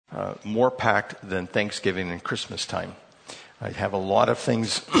more packed than Thanksgiving and Christmas time. I have a lot of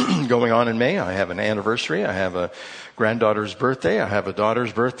things going on in May. I have an anniversary. I have a granddaughter's birthday. I have a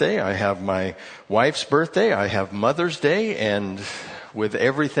daughter's birthday. I have my wife's birthday. I have Mother's Day, and with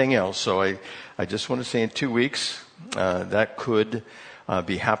everything else. So I just want to say in 2 weeks that could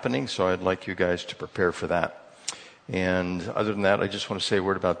be happening. So I'd like you guys to prepare for that. And other than that, I just want to say a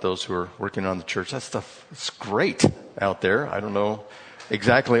word about those who are working on the church. That stuff is great out there. I don't know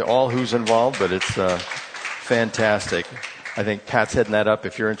exactly all who's involved, but it's fantastic. I think Pat's heading that up.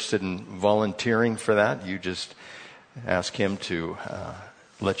 If you're interested in volunteering for that, you just ask him to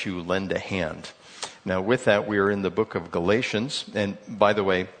let you lend a hand. Now, with that, we are in the book of Galatians. And by the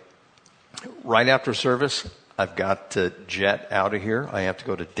way, right after service, I've got to jet out of here. I have to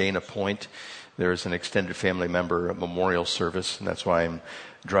go to Dana Point. There's an extended family member memorial service, and that's why I'm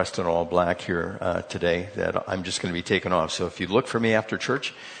dressed in all black here today, that I'm just going to be taken off. So if you look for me after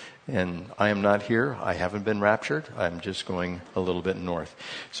church and I am not here, I haven't been raptured, I'm just going a little bit north.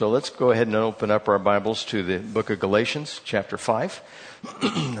 So let's go ahead and open up our Bibles to the book of Galatians, chapter 5.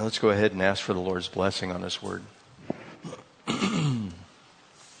 Let's go ahead and ask for the Lord's blessing on His word.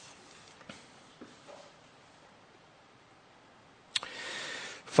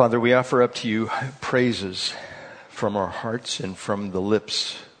 Father, we offer up to you praises from our hearts and from the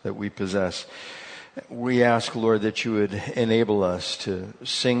lips that we possess. We ask, Lord, that you would enable us to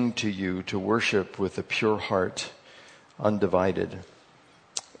sing to you, to worship with a pure heart, undivided.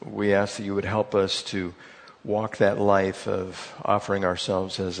 We ask that you would help us to walk that life of offering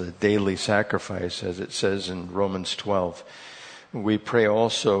ourselves as a daily sacrifice, as it says in Romans 12. We pray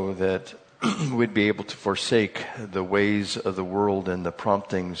also that we'd be able to forsake the ways of the world and the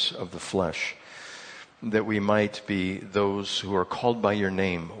promptings of the flesh, that we might be those who are called by your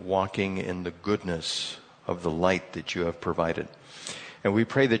name, walking in the goodness of the light that you have provided. And we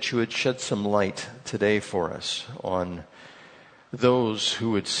pray that you would shed some light today for us on those who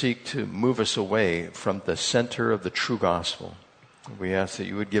would seek to move us away from the center of the true gospel. We ask that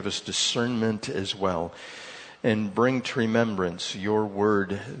you would give us discernment as well, and bring to remembrance your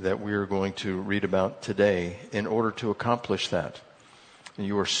word that we are going to read about today in order to accomplish that. And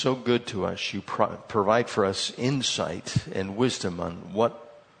you are so good to us. You provide for us insight and wisdom on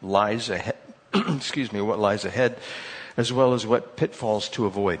what lies ahead, what lies ahead, as well as what pitfalls to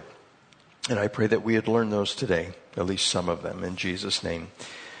avoid. And I pray that we would learn those today, at least some of them, in Jesus' name.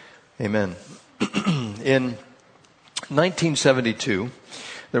 Amen. In 1972,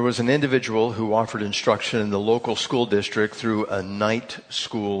 there was an individual who offered instruction in the local school district through a night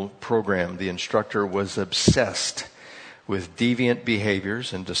school program. The instructor was obsessed with deviant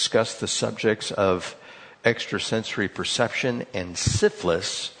behaviors and discussed the subjects of extrasensory perception and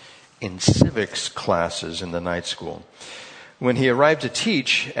syphilis in civics classes in the night school. When he arrived to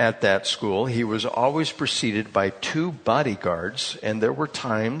teach at that school, he was always preceded by 2 bodyguards, and there were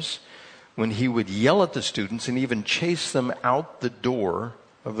times when he would yell at the students and even chase them out the door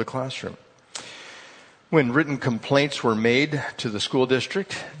of the classroom. When written complaints were made to the school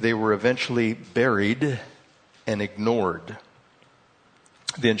district, they were eventually buried and ignored.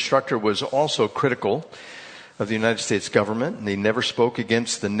 The instructor was also critical of the United States government, and he never spoke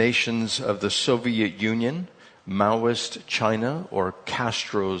against the nations of the Soviet Union, Maoist China, or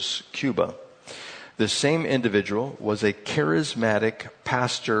Castro's Cuba. The same individual was a charismatic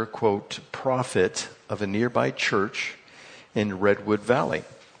pastor, quote, prophet of a nearby church in Redwood Valley.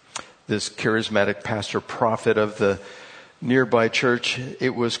 This charismatic pastor prophet of the nearby church,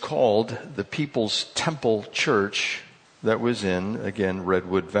 it was called the People's Temple Church that was in, again,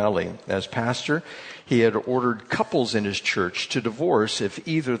 Redwood Valley. As pastor, he had ordered couples in his church to divorce if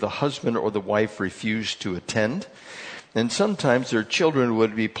either the husband or the wife refused to attend. And sometimes their children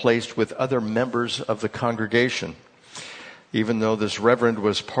would be placed with other members of the congregation. Even though this reverend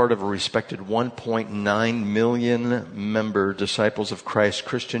was part of a respected 1.9 million member Disciples of Christ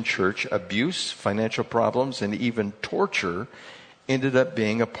Christian Church, abuse, financial problems, and even torture ended up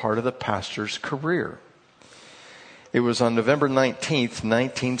being a part of the pastor's career. It was on November 19th,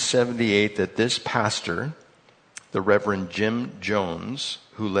 1978, that this pastor, the Reverend Jim Jones,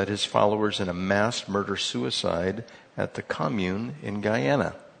 who led his followers in a mass murder-suicide at the commune in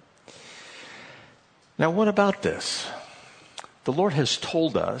Guyana. Now, what about this? The Lord has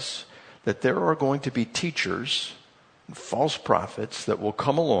told us that there are going to be teachers, false prophets, that will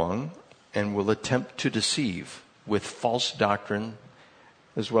come along and will attempt to deceive with false doctrine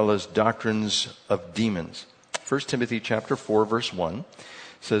as well as doctrines of demons. 1 Timothy chapter 4, verse 1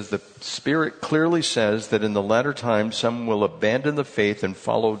 says, the Spirit clearly says that in the latter times some will abandon the faith and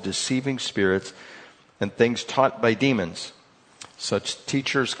follow deceiving spirits and things taught by demons. Such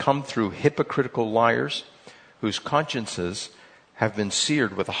teachers come through hypocritical liars whose consciences have been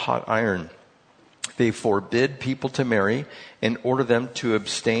seared with a hot iron. They forbid people to marry and order them to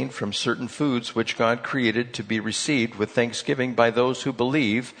abstain from certain foods which God created to be received with thanksgiving by those who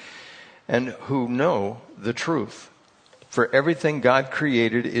believe and who know the truth. For everything God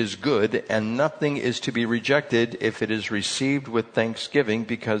created is good, and nothing is to be rejected if it is received with thanksgiving,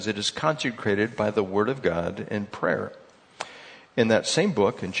 because it is consecrated by the word of God and prayer. In that same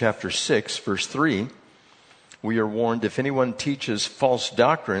book, in chapter 6, verse 3, we are warned, if anyone teaches false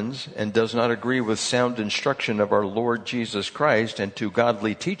doctrines and does not agree with sound instruction of our Lord Jesus Christ and to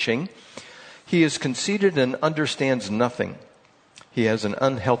godly teaching, he is conceited and understands nothing. He has an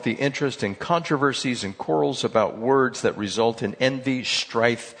unhealthy interest in controversies and quarrels about words that result in envy,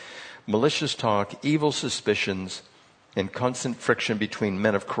 strife, malicious talk, evil suspicions, and constant friction between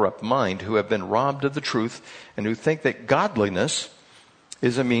men of corrupt mind who have been robbed of the truth and who think that godliness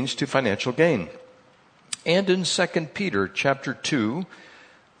is a means to financial gain. And in 2 Peter chapter 2,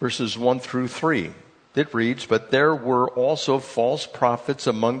 verses 1 through 3, it reads, "But there were also false prophets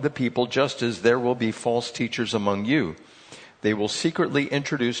among the people, just as there will be false teachers among you. They will secretly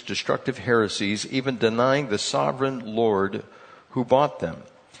introduce destructive heresies, even denying the sovereign Lord who bought them,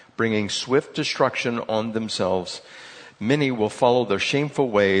 bringing swift destruction on themselves. Many will follow their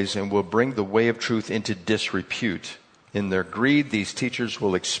shameful ways and will bring the way of truth into disrepute. In their greed, these teachers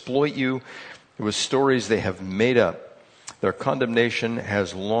will exploit you with stories they have made up. Their condemnation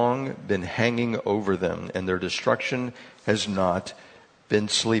has long been hanging over them, and their destruction has not been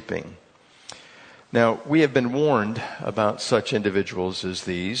sleeping." Now, we have been warned about such individuals as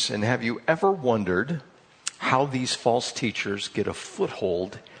these, and have you ever wondered how these false teachers get a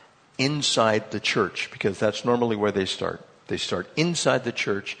foothold inside the church? Because that's normally where they start. They start inside the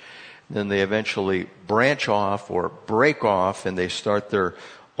church, and then they eventually branch off or break off, and they start their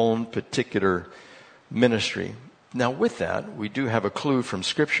own particular ministry. Now, with that, we do have a clue from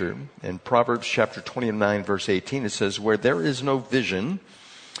Scripture. In Proverbs chapter 29, verse 18, it says, "Where there is no vision,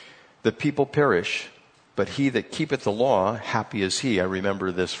 the people perish, but he that keepeth the law, happy is he." I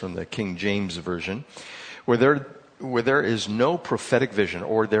remember this from the King James Version. Where there is no prophetic vision,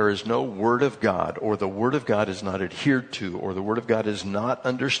 or there is no word of God, or the word of God is not adhered to, or the word of God is not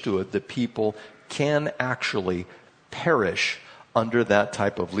understood, the people can actually perish under that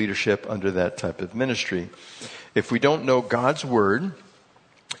type of leadership, under that type of ministry. If we don't know God's word,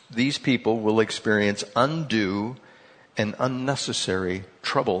 these people will experience undue and unnecessary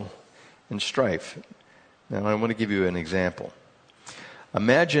trouble and strife. Now, I want to give you an example.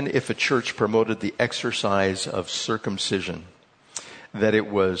 Imagine if a church promoted the exercise of circumcision, that it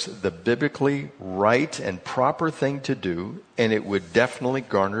was the biblically right and proper thing to do, and it would definitely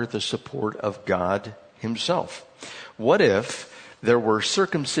garner the support of God himself. What if there were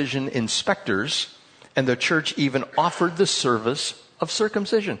circumcision inspectors and the church even offered the service of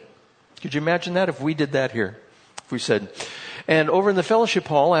circumcision? Could you imagine that if we did that here? If we said, and over in the fellowship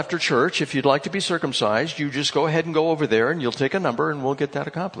hall after church, if you'd like to be circumcised, you just go ahead and go over there and you'll take a number and we'll get that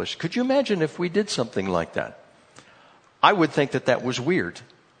accomplished. Could you imagine if we did something like that? I would think that that was weird.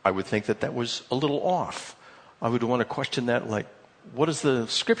 I would think that that was a little off. I would want to question that, like, what does the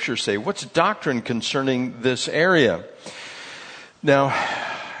Scripture say? What's doctrine concerning this area? Now,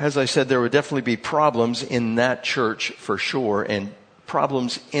 as I said, there would definitely be problems in that church for sure, and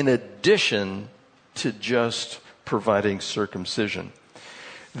problems in addition to just providing circumcision.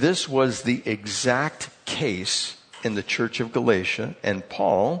 This was the exact case in the church of Galatia, and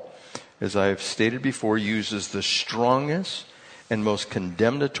Paul, as I have stated before, uses the strongest and most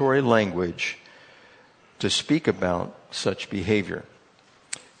condemnatory language to speak about such behavior.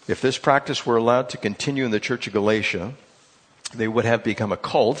 If this practice were allowed to continue in the church of Galatia, they would have become a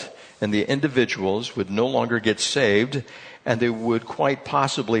cult, and the individuals would no longer get saved, and they would quite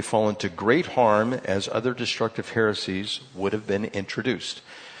possibly fall into great harm as other destructive heresies would have been introduced.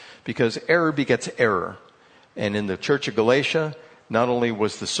 Because error begets error. And in the church of Galatia, not only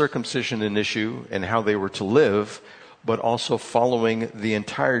was the circumcision an issue and how they were to live, but also following the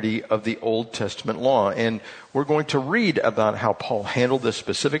entirety of the Old Testament law. And we're going to read about how Paul handled this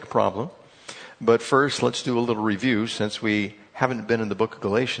specific problem. But first, let's do a little review, since we haven't been in the book of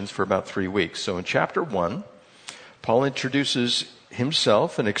Galatians for about 3 weeks. So in chapter 1, Paul introduces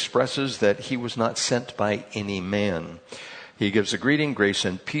himself and expresses that he was not sent by any man. He gives a greeting, grace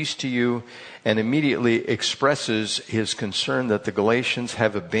and peace to you, and immediately expresses his concern that the Galatians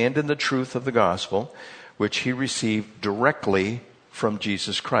have abandoned the truth of the gospel, which he received directly from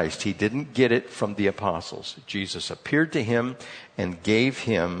Jesus Christ. He didn't get it from the apostles. Jesus appeared to him and gave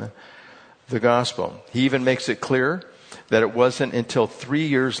him the gospel. He even makes it clear that it wasn't until 3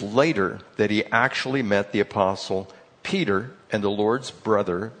 years later that he actually met the apostle Peter and the Lord's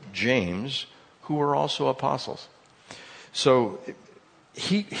brother James, who were also apostles. So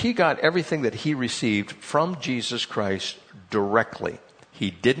he got everything that he received from Jesus Christ directly.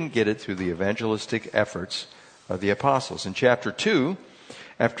 He didn't get it through the evangelistic efforts of the apostles. In chapter 2,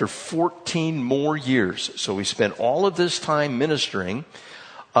 after 14 more years, so he spent all of this time ministering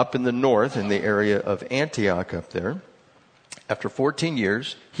up in the north in the area of Antioch up there. After 14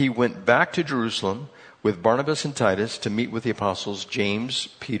 years, he went back to Jerusalem with Barnabas and Titus to meet with the apostles James,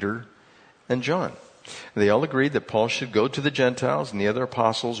 Peter, and John. They all agreed that Paul should go to the Gentiles and the other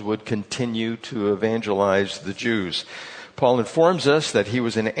apostles would continue to evangelize the Jews. Paul informs us that he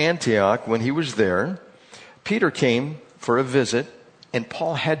was in Antioch when he was there. Peter came for a visit, and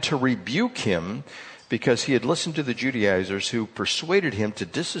Paul had to rebuke him because he had listened to the Judaizers who persuaded him to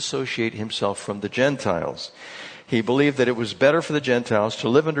disassociate himself from the Gentiles. He believed that it was better for the Gentiles to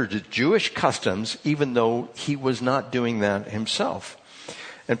live under the Jewish customs, even though he was not doing that himself.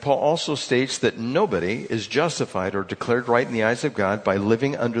 And Paul also states that nobody is justified or declared right in the eyes of God by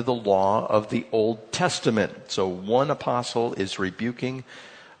living under the law of the Old Testament. So one apostle is rebuking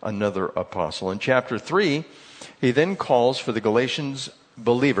another apostle. In chapter 3, he then calls for the Galatians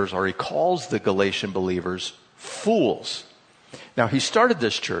believers, or he calls the Galatian believers fools. Now, he started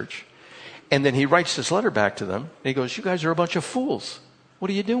this church, and then he writes this letter back to them, and he goes, you guys are a bunch of fools.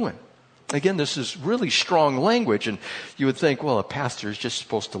 What are you doing? Again, this is really strong language, and you would think, well, a pastor is just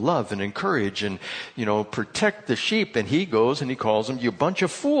supposed to love and encourage and, protect the sheep. And he goes and he calls them, you a bunch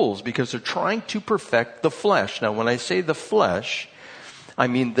of fools, because they're trying to perfect the flesh. Now, when I say the flesh, I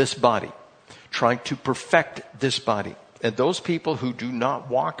mean this body, trying to perfect this body. And those people who do not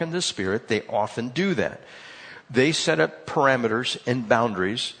walk in the Spirit, they often do that. They set up parameters and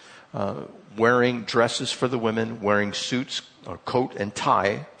boundaries, wearing dresses for the women, wearing suits or coat and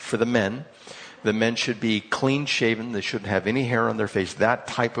tie for the men. The men should be clean shaven. They shouldn't have any hair on their face, that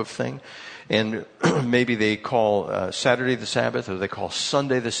type of thing. And maybe they call Saturday the Sabbath, or they call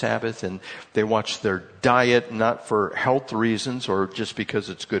Sunday the Sabbath, and they watch their diet, not for health reasons or just because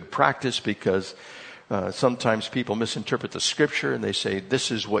it's good practice, because sometimes people misinterpret the scripture and they say,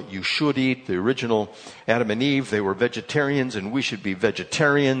 this is what you should eat. The original Adam and Eve, they were vegetarians, and we should be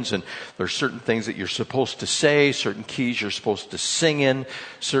vegetarians. And there's certain things that you're supposed to say, certain keys you're supposed to sing in,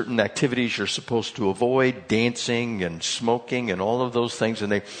 certain activities you're supposed to avoid, dancing and smoking and all of those things.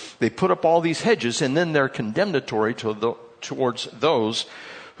 And they put up all these hedges, and then they're condemnatory towards those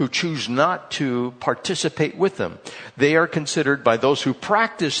who choose not to participate with them. They are considered, by those who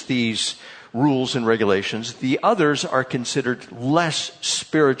practice these rules and regulations, the others are considered less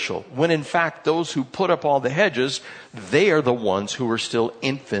spiritual, when in fact those who put up all the hedges, they are the ones who are still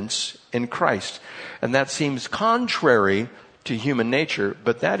infants in Christ. And that seems contrary to human nature,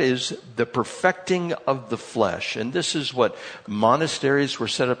 but that is the perfecting of the flesh. And this is what monasteries were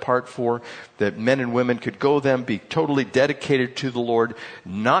set apart for, that men and women could go them, be totally dedicated to the Lord,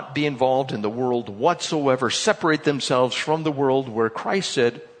 not be involved in the world whatsoever, separate themselves from the world, where Christ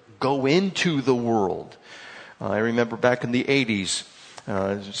said, go into the world. I remember back in the 80s,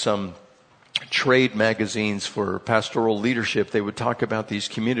 some trade magazines for pastoral leadership, they would talk about these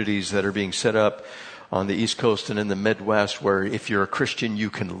communities that are being set up on the East Coast and in the Midwest, where if you're a Christian, you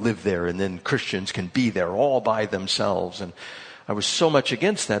can live there, and then Christians can be there all by themselves. And I was so much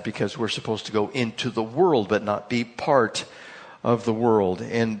against that, because we're supposed to go into the world but not be part of the world.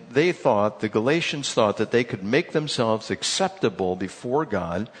 And the Galatians thought that they could make themselves acceptable before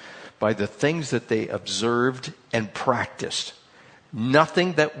God by the things that they observed and practiced.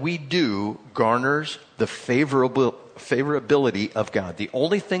 Nothing that we do garners the favorability of God. The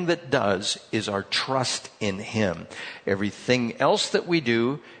only thing that does is our trust in Him. Everything else that we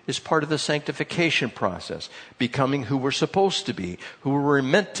do is part of the sanctification process, becoming who we're supposed to be, who we're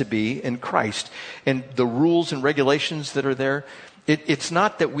meant to be in Christ. And the rules and regulations that are there, it's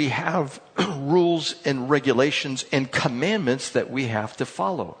not that we have rules and regulations and commandments that we have to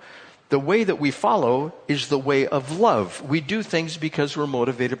follow. The way that we follow is the way of love. We do things because we're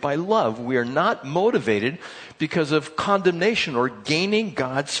motivated by love. We are not motivated because of condemnation or gaining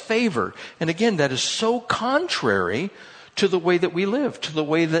God's favor. And again, that is so contrary to the way that we live, to the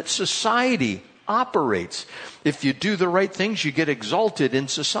way that society operates. If you do the right things, you get exalted in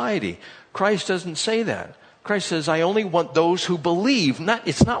society. Christ doesn't say that. Christ says, I only want those who believe.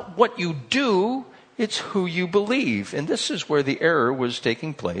 It's not what you do, it's who you believe. And this is where the error was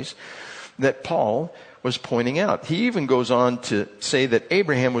taking place that Paul was pointing out. He even goes on to say that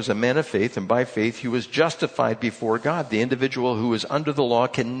Abraham was a man of faith, and by faith he was justified before God. The individual who is under the law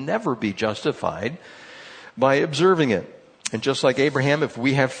can never be justified by observing it. And just like Abraham, if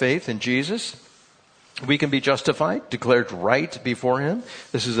we have faith in Jesus, we can be justified, declared right before him.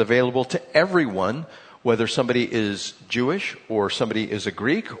 This is available to everyone, whether somebody is Jewish or somebody is a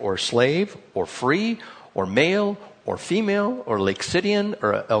Greek or slave or free or male or female or Lake Cityan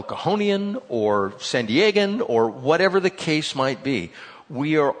or El Cajonian or San Diegan or whatever the case might be.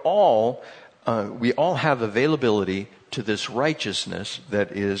 We all have availability to this righteousness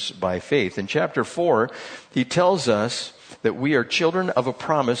that is by faith. In chapter 4, he tells us that we are children of a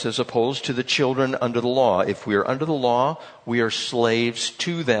promise as opposed to the children under the law. If we are under the law, we are slaves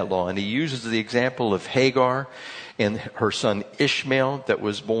to that law. And he uses the example of Hagar and her son Ishmael that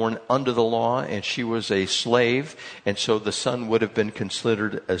was born under the law, and she was a slave, and so the son would have been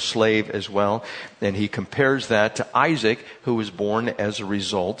considered a slave as well. And he compares that to Isaac, who was born as a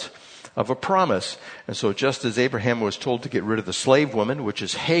result of a promise. And so just as Abraham was told to get rid of the slave woman, which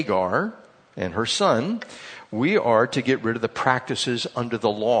is Hagar, and her son, we are to get rid of the practices under the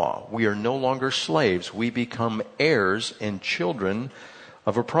law. We are no longer slaves. We become heirs and children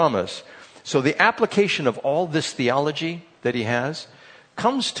of a promise. So the application of all this theology that he has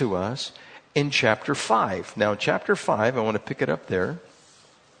comes to us in chapter 5. Now, chapter 5, I want to pick it up there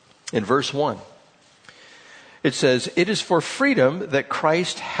in verse 1. It says, "It is for freedom that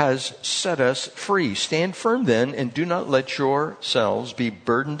Christ has set us free. Stand firm then, and do not let yourselves be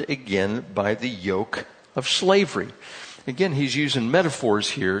burdened again by the yoke of slavery." Again, he's using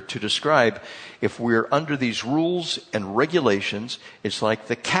metaphors here to describe if we're under these rules and regulations, it's like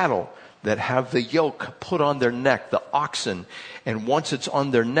the cattle that have the yoke put on their neck, the oxen. And once it's on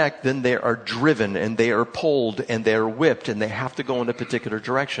their neck, then they are driven and they are pulled and they are whipped and they have to go in a particular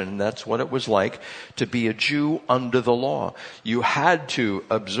direction. And that's what it was like to be a Jew under the law. You had to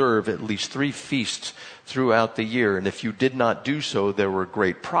observe at least 3 feasts throughout the year. And if you did not do so, there were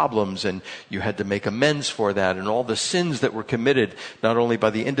great problems and you had to make amends for that. And all the sins that were committed, not only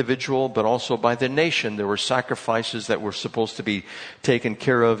by the individual, but also by the nation. There were sacrifices that were supposed to be taken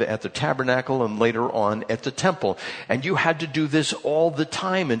care of at the tabernacle and later on at the temple. And you had to do this all the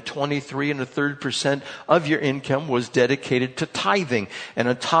time. And 23 1/3% of your income was dedicated to tithing. And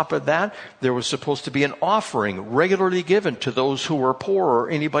on top of that, there was supposed to be an offering regularly given to those who were poor or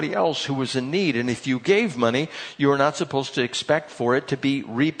anybody else who was in need. And if you gave money, you are not supposed to expect for it to be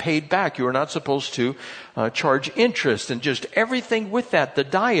repaid back. You are not supposed to charge interest and just everything with that. The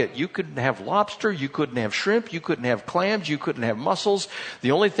diet, you couldn't have lobster, you couldn't have shrimp, you couldn't have clams, you couldn't have mussels.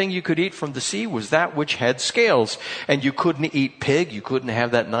 The only thing you could eat from the sea was that which had scales. And you couldn't eat pig, you couldn't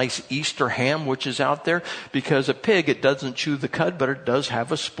have that nice Easter ham which is out there, because a pig, it doesn't chew the cud, but it does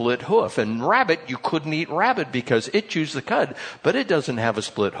have a split hoof. And rabbit, you couldn't eat rabbit because it chews the cud, but it doesn't have a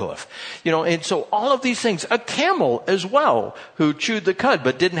split hoof. And so all of these things, a camel as well, who chewed the cud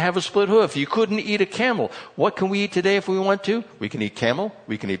but didn't have a split hoof. You couldn't eat a camel. What can we eat today if we want to? We can eat camel,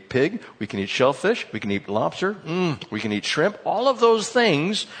 we can eat pig, we can eat shellfish, we can eat lobster, we can eat shrimp. All of those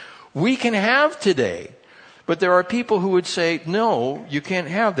things we can have today. But there are people who would say, no, you can't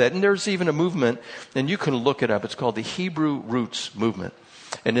have that. And there's even a movement, and you can look it up. It's called the Hebrew Roots Movement.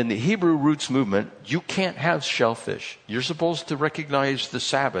 And in the Hebrew Roots Movement, you can't have shellfish. You're supposed to recognize the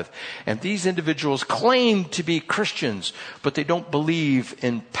Sabbath. And these individuals claim to be Christians, but they don't believe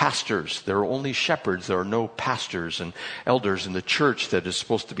in pastors. There are only shepherds. There are no pastors and elders in the church that is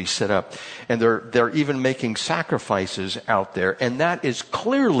supposed to be set up. And they're even making sacrifices out there. And that is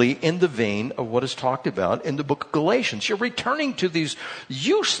clearly in the vein of what is talked about in the book of Galatians. You're returning to these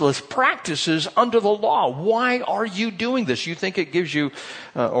useless practices under the law. Why are you doing this? You think it gives you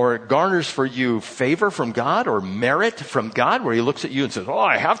or it garners for you favor from God or merit from God, where he looks at you and says, oh,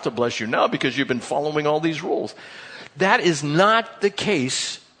 I have to bless you now because you've been following all these rules. That is not the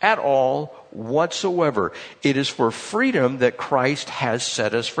case at all whatsoever. It is for freedom that Christ has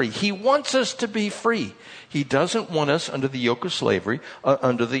set us free. He wants us to be free. He doesn't want us under the yoke of slavery,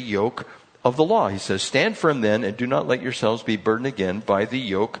 under the yoke of the law. He says, stand firm then and do not let yourselves be burdened again by the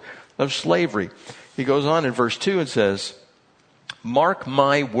yoke of slavery. He goes on in verse 2 and says, mark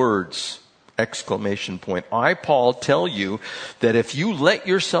my words, ! I, Paul, tell you that if you let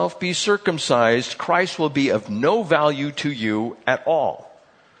yourself be circumcised, Christ will be of no value to you at all.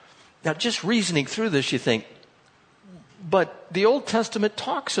 Now, just reasoning through this, you think, but the Old Testament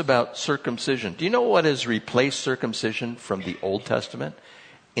talks about circumcision. Do you know what has replaced circumcision from the Old Testament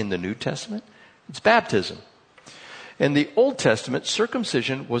in the New Testament? It's baptism. In the Old Testament,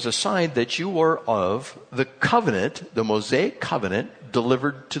 circumcision was a sign that you were of the covenant, the Mosaic covenant,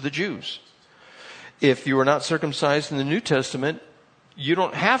 delivered to the Jews. If you were not circumcised in the New Testament, you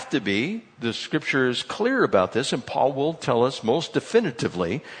don't have to be. The scripture is clear about this, and Paul will tell us most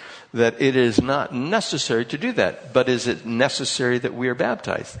definitively that it is not necessary to do that. But is it necessary that we are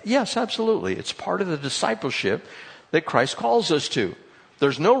baptized? Yes, absolutely. It's part of the discipleship that Christ calls us to.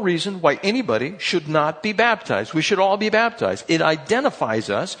 There's no reason why anybody should not be baptized. We should all be baptized. It identifies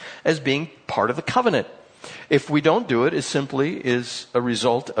us as being part of the covenant. If we don't do it, it simply is a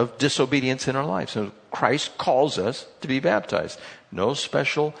result of disobedience in our lives. So Christ calls us to be baptized. No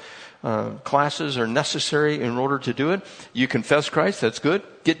special classes are necessary in order to do it. You confess Christ, that's good.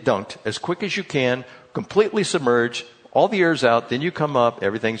 Get dunked as quick as you can, completely submerged, all the air's out, then you come up,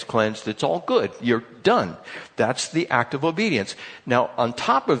 everything's cleansed, it's all good. You're done. That's the act of obedience. Now, on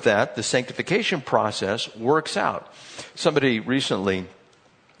top of that, the sanctification process works out. Somebody recently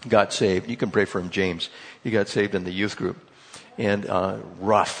got saved. You can pray for him, James. He got saved in the youth group. And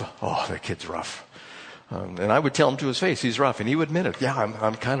rough. Oh, that kid's rough. And I would tell him to his face, he's rough. And he would admit it. Yeah,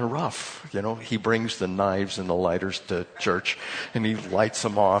 I'm kind of rough. You know, he brings the knives and the lighters to church and he lights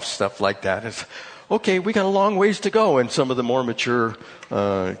them off, stuff like that. It's, okay, we got a long ways to go. And some of the more mature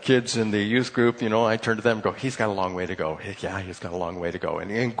kids in the youth group, you know, I turn to them and go, he's got a long way to go. Yeah, he's got a long way to go.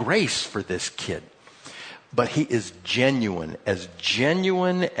 And grace for this kid. But he is genuine as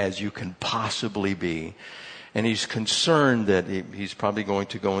you can possibly be. And he's concerned that he's probably going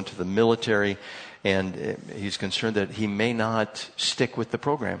to go into the military, and he's concerned that he may not stick with the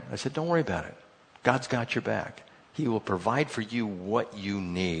program. I said, don't worry about it. God's got your back. He will provide for you what you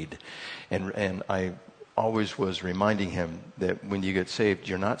need. And I always was reminding him that when you get saved,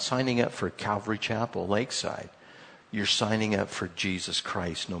 you're not signing up for Calvary Chapel Lakeside. You're signing up for Jesus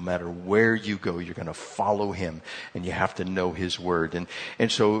Christ. No matter where you go, you're going to follow him, and you have to know his word.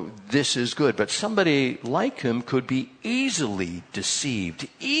 And so this is good. But somebody like him could be easily deceived,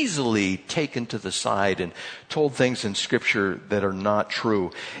 easily taken to the side and told things in Scripture that are not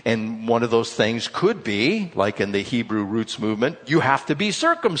true. And one of those things could be, like in the Hebrew roots movement, you have to be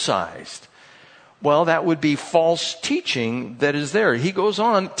circumcised. Well, that would be false teaching that is there. He goes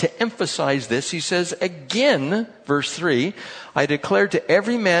on to emphasize this. He says, again, verse 3, I declare to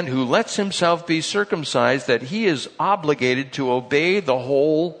every man who lets himself be circumcised that he is obligated to obey the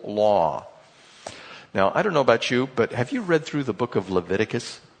whole law. Now, I don't know about you, but have you read through the book of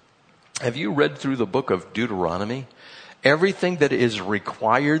Leviticus? Have you read through the book of Deuteronomy? Everything that is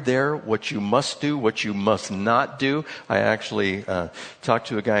required there, what you must do, what you must not do. I actually talked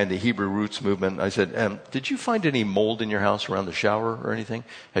to a guy in the Hebrew Roots movement. I said, did you find any mold in your house around the shower or anything?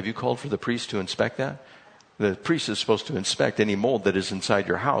 Have you called for the priest to inspect that? The priest is supposed to inspect any mold that is inside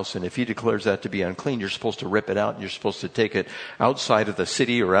your house. And if he declares that to be unclean, you're supposed to rip it out. And you're supposed to take it outside of the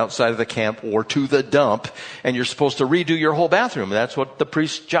city or outside of the camp or to the dump. And you're supposed to redo your whole bathroom. That's what the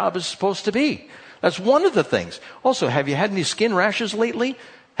priest's job is supposed to be. That's one of the things. Also, have you had any skin rashes lately?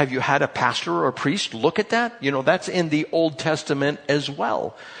 Have you had a pastor or a priest look at that? You know, that's in the Old Testament as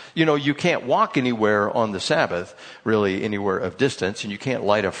well. You know, you can't walk anywhere on the Sabbath, really anywhere of distance, and you can't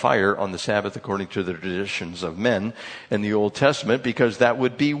light a fire on the Sabbath according to the traditions of men in the Old Testament, because that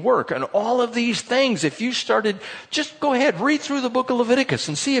would be work. And all of these things, if you started, just go ahead, read through the book of Leviticus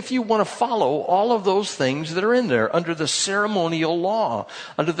and see if you want to follow all of those things that are in there under the ceremonial law,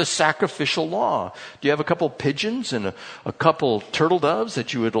 under the sacrificial law. Do you have a couple pigeons and a couple turtle doves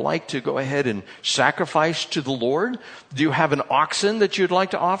that you would like to go ahead and sacrifice to the Lord? Do you have an oxen that you'd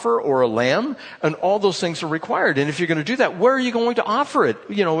like to offer, or a lamb? And all those things are required. And if you're going to do that, where are you going to offer it?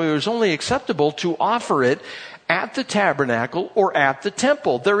 You know, it was only acceptable to offer it at the tabernacle or at the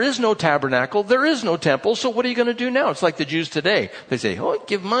temple. There is no tabernacle. There is no temple. So what are you going to do now? It's like the Jews today. They say, oh,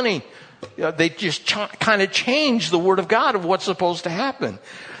 give money. You know, they just kind of change the word of God of what's supposed to happen.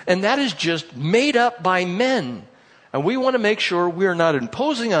 And that is just made up by men. And we want to make sure we're not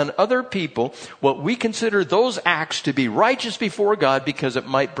imposing on other people what we consider those acts to be righteous before God, because it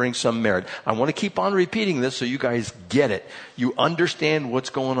might bring some merit. I want to keep on repeating this so you guys get it. You understand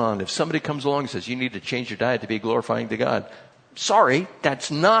what's going on. If somebody comes along and says, you need to change your diet to be glorifying to God, sorry,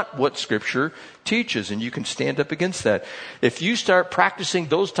 that's not what Scripture teaches, and you can stand up against that. If you start practicing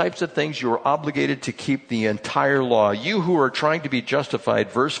those types of things, you're obligated to keep the entire law. You who are trying to be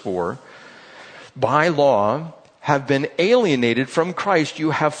justified, verse 4, by law, have been alienated from Christ. You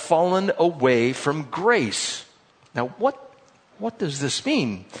have fallen away from grace. Now, what does this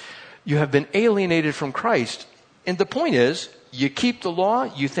mean? You have been alienated from Christ. And the point is, you keep the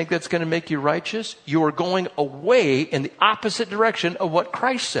law, you think that's going to make you righteous. You are going away in the opposite direction of what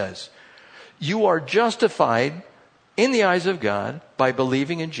Christ says. You are justified in the eyes of God by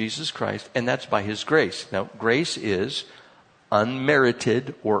believing in Jesus Christ, and that's by His grace. Now, grace is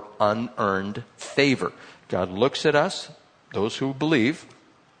unmerited or unearned favor. God looks at us, those who believe,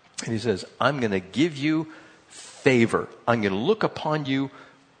 and He says, I'm going to give you favor. I'm going to look upon you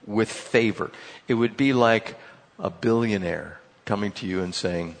with favor. It would be like a billionaire coming to you and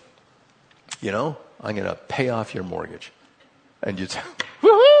saying, you know, I'm going to pay off your mortgage. And you'd say,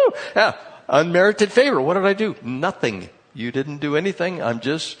 woohoo! Yeah, unmerited favor. What did I do? Nothing. You didn't do anything. I'm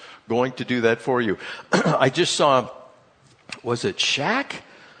just going to do that for you. I just saw, was it Shaq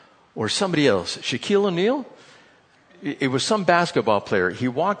or somebody else? Shaquille O'Neal? It was some basketball player. He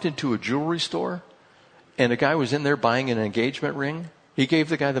walked into a jewelry store and a guy was in there buying an engagement ring. He gave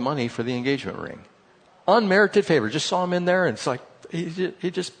the guy the money for the engagement ring. Unmerited favor. Just saw him in there and it's like,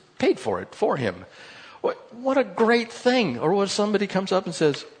 he just paid for it for him. What a great thing. Or when somebody comes up and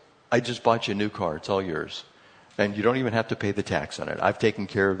says, I just bought you a new car. It's all yours. And you don't even have to pay the tax on it. I've taken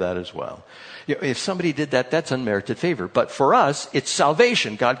care of that as well. You know, if somebody did that, that's unmerited favor. But for us, it's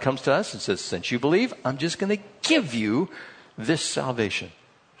salvation. God comes to us and says, since you believe, I'm just going to give you this salvation.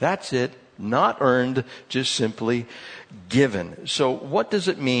 That's it. Not earned, just simply given. So what does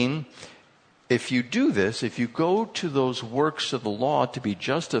it mean if you do this? If you go to those works of the law to be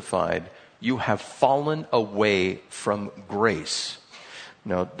justified, you have fallen away from grace.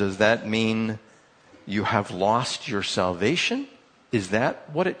 Now, does that mean you have lost your salvation? Is that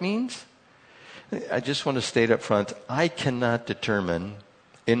what it means? I just want to state up front, I cannot determine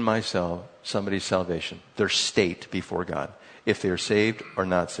in myself somebody's salvation, their state before God, if they're saved or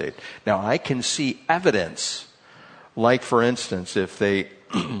not saved. Now, I can see evidence, like, for instance, if they,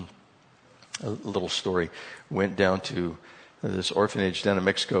 a little story, went down to this orphanage down in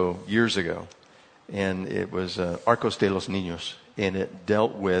Mexico years ago, and it was Arcos de los Niños, and it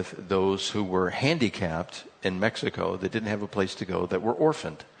dealt with those who were handicapped in Mexico that didn't have a place to go, that were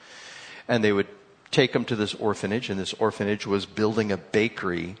orphaned. And they would take them to this orphanage, and this orphanage was building a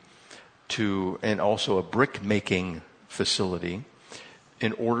bakery and also a brick-making facility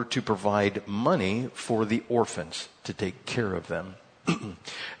in order to provide money for the orphans to take care of them.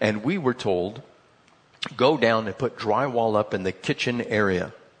 And we were told, go down and put drywall up in the kitchen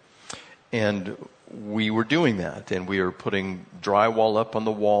area. And we were doing that, and we were putting drywall up on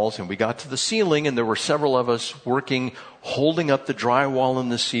the walls, and we got to the ceiling, and there were several of us working, holding up the drywall in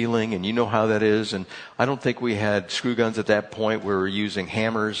the ceiling, and you know how that is. And I don't think we had screw guns at that point. We were using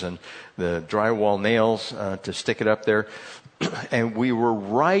hammers and the drywall nails to stick it up there. And we were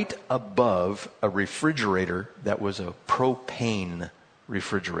right above a refrigerator that was a propane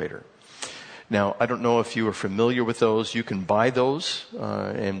refrigerator. Now, I don't know if you are familiar with those. You can buy those,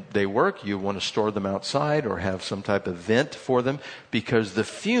 and they work. You want to store them outside or have some type of vent for them, because the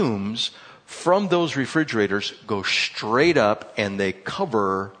fumes from those refrigerators go straight up and they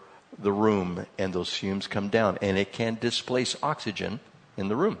cover the room, and those fumes come down, and it can displace oxygen in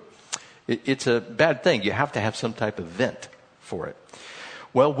the room. It's a bad thing. You have to have some type of vent for it.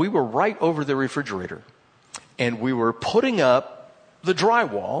 Well, we were right over the refrigerator, and we were putting up the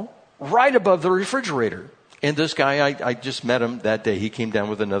drywall right above the refrigerator. And this guy, I just met him that day. He came down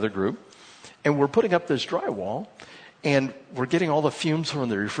with another group. And we're putting up this drywall. And we're getting all the fumes from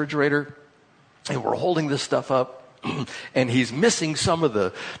the refrigerator. And we're holding this stuff up. And he's missing some of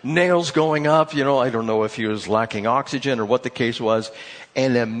the nails going up. You know, I don't know if he was lacking oxygen or what the case was.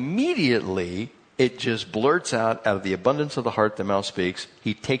 And immediately, it just blurts out of the abundance of the heart, the mouth speaks.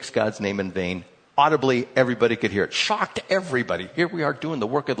 He takes God's name in vain. Audibly, everybody could hear it. Shocked everybody. Here we are doing the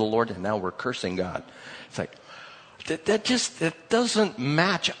work of the Lord, and now we're cursing God. It's like, that doesn't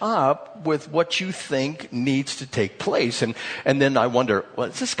match up with what you think needs to take place. And then I wonder, well,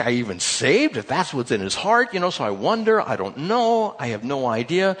 is this guy even saved? If that's what's in his heart, so I wonder, I don't know, I have no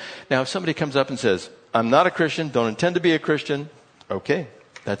idea. Now, if somebody comes up and says, I'm not a Christian, don't intend to be a Christian, okay.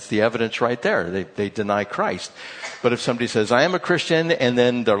 That's the evidence right there. They deny Christ. But if somebody says, I am a Christian, and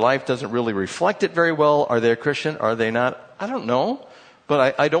then their life doesn't really reflect it very well, are they a Christian? Are they not? I don't know.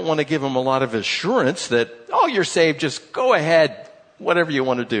 But I don't want to give them a lot of assurance that, oh, you're saved, just go ahead, whatever you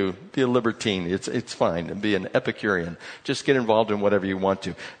want to do. Be a libertine. It's fine. And be an Epicurean. Just get involved in whatever you want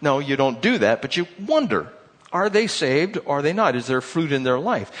to. No, you don't do that, but you wonder, are they saved or are they not? Is there fruit in their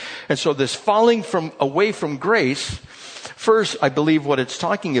life? And so this falling away from grace, first, I believe what it's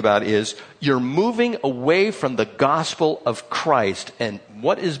talking about is you're moving away from the gospel of Christ. And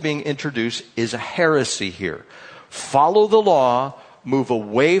what is being introduced is a heresy here. Follow the law, move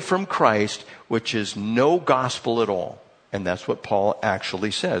away from Christ, which is no gospel at all. And that's what Paul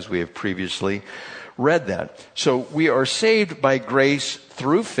actually says. We have previously read that. So we are saved by grace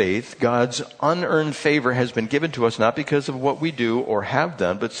through faith. God's unearned favor has been given to us not because of what we do or have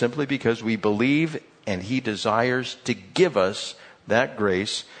done, but simply because we believe, and He desires to give us that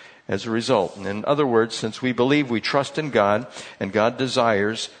grace as a result. And in other words, since we believe, we trust in God, and God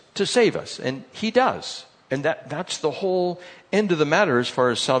desires to save us. And He does. And that's the whole end of the matter as far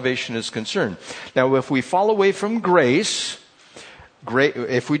as salvation is concerned. Now, if we fall away from grace,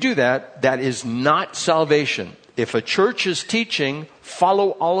 if we do that, that is not salvation. If a church is teaching,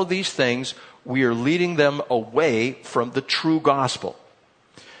 follow all of these things, we are leading them away from the true gospel.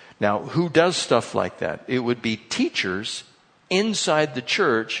 Now, who does stuff like that? It would be teachers inside the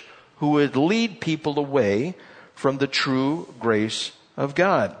church who would lead people away from the true grace of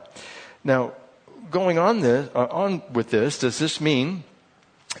God. Now, going on with this, does this mean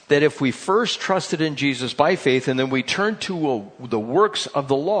that if we first trusted in Jesus by faith and then we turn to the works of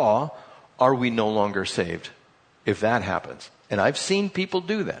the law, are we no longer saved? If that happens. And I've seen people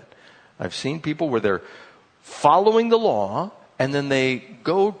do that. I've seen people where they're following the law and then they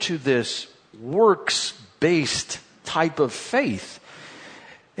go to this works-based type of faith.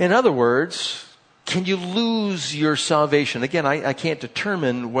 In other words, can you lose your salvation? Again, I can't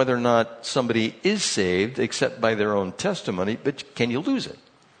determine whether or not somebody is saved except by their own testimony, but can you lose it?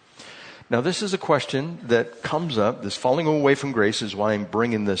 Now, this is a question that comes up. This falling away from grace is why I'm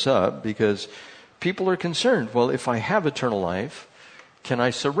bringing this up, because people are concerned. Well, if I have eternal life, can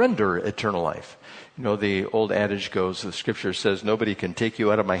I surrender eternal life? You know, the old adage goes, the scripture says, nobody can take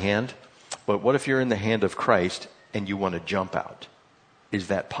you out of my hand. But what if you're in the hand of Christ and you want to jump out? Is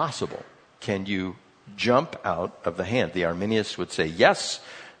that possible? Can you jump out of the hand? The Arminians would say yes.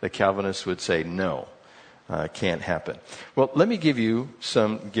 The Calvinists would say no. Can't happen. Well, let me give you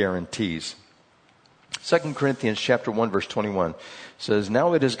some guarantees. 2 Corinthians chapter 1, verse 21 says,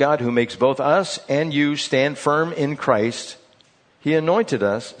 now it is God who makes both us and you stand firm in Christ. He anointed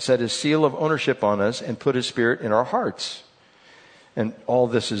us, set his seal of ownership on us, and put his Spirit in our hearts. And all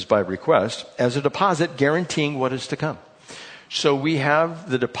this is by request, as a deposit guaranteeing what is to come. So we have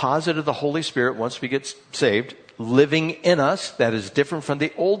the deposit of the Holy Spirit once we get saved, living in us. That is different from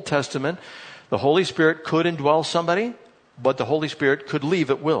the Old Testament. The Holy Spirit could indwell somebody, but the Holy Spirit could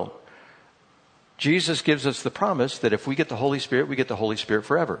leave at will. Jesus gives us the promise that if we get the Holy Spirit, we get the Holy Spirit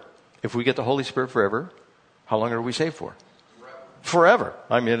forever. If we get the Holy Spirit forever, how long are we saved for? Forever.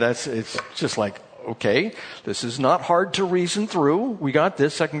 I mean, it's just like, okay, this is not hard to reason through. We got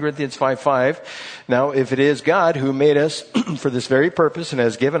this, 2 Corinthians 5:5. Now, if it is God who made us for this very purpose and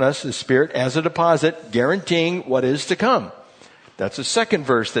has given us the Spirit as a deposit, guaranteeing what is to come. That's the second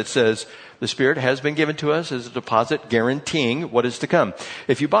verse that says, the Spirit has been given to us as a deposit, guaranteeing what is to come.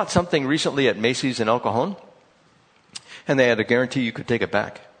 If you bought something recently at Macy's in El Cajon, and they had a guarantee you could take it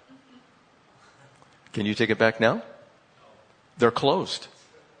back, can you take it back now? They're closed.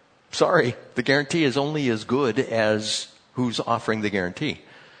 Sorry, the guarantee is only as good as who's offering the guarantee.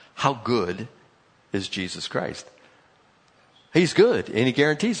 How good is Jesus Christ? He's good, and he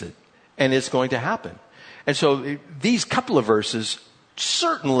guarantees it, and it's going to happen. And so these couple of verses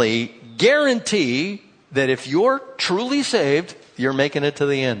certainly guarantee that if you're truly saved, you're making it to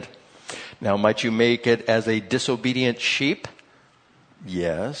the end. Now, might you make it as a disobedient sheep?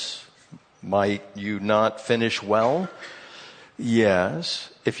 Yes. Might you not finish well? Yes.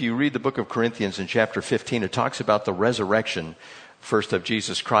 If you read the book of Corinthians in chapter 15, it talks about the resurrection, first of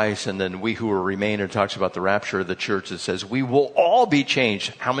Jesus Christ, and then we who will remain. It talks about the rapture of the church. It says we will all be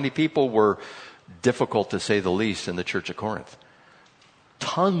changed. How many people were difficult, to say the least, in the church of Corinth?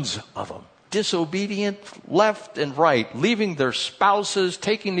 Tons of them. Disobedient, left and right, leaving their spouses,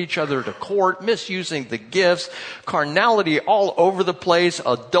 taking each other to court, misusing the gifts, carnality all over the place,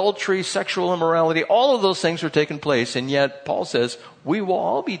 adultery, sexual immorality, all of those things are taking place. And yet Paul says, we will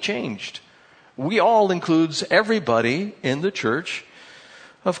all be changed. We all includes everybody in the church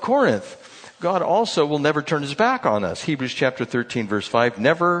of Corinth. God also will never turn his back on us. Hebrews chapter 13, verse 5,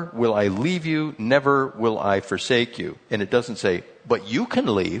 never will I leave you, never will I forsake you. And it doesn't say, but you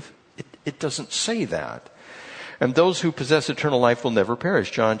can leave. It doesn't say that. And those who possess eternal life will never perish.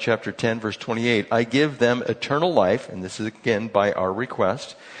 John chapter 10, verse 28, I give them eternal life, and this is again by our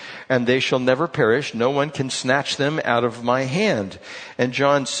request, and they shall never perish. No one can snatch them out of my hand. And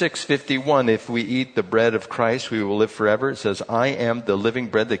John 6:51, if we eat the bread of Christ, we will live forever. It says, I am the living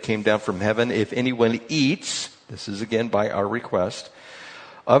bread that came down from heaven. If anyone eats, this is again by our request,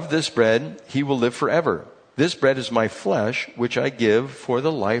 of this bread, he will live forever. This bread is my flesh, which I give for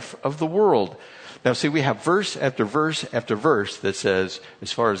the life of the world. Now, see, we have verse after verse after verse that says,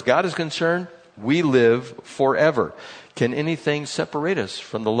 as far as God is concerned, we live forever. Can anything separate us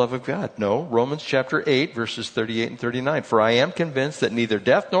from the love of God? No. Romans chapter 8, verses 38 and 39. For I am convinced that neither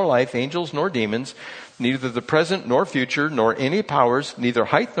death nor life, angels nor demons, neither the present nor future, nor any powers, neither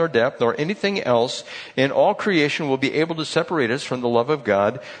height nor depth, nor anything else in all creation will be able to separate us from the love of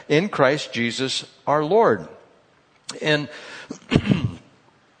God in Christ Jesus our Lord. And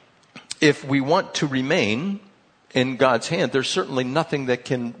if we want to remain in God's hand, there's certainly nothing that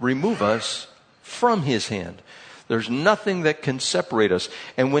can remove us from his hand. There's nothing that can separate us.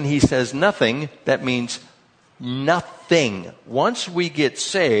 And when he says nothing, that means nothing. Once we get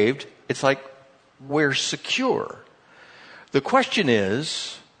saved, it's like we're secure. The question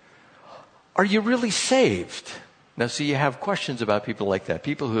is, are you really saved? Now, see, you have questions about people like that.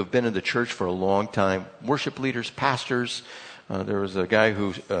 People who have been in the church for a long time, worship leaders, pastors. There was a guy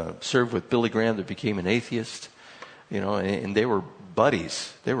who served with Billy Graham that became an atheist, and they were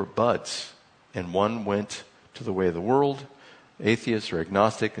buddies. They were buds. And one went to the way of the world, atheist or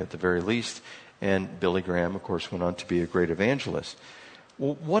agnostic at the very least. And Billy Graham, of course, went on to be a great evangelist.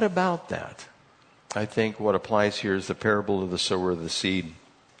 Well, what about that? I think what applies here is the parable of the sower of the seed.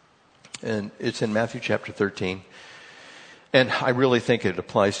 And it's in Matthew chapter 13. And I really think it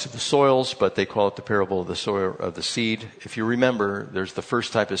applies to the soils, but they call it the parable of the sower of the seed. If you remember, there's the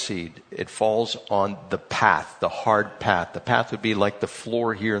first type of seed. It falls on the path, the hard path. The path would be like the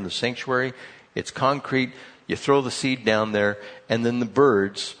floor here in the sanctuary. It's concrete. You throw the seed down there, and then the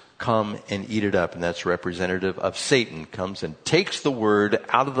birds come and eat it up. And that's representative of Satan. Comes and takes the word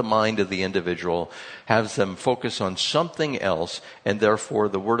out of the mind of the individual, has them focus on something else, and therefore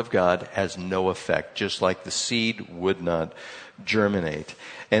the word of God has no effect, just like the seed would not germinate.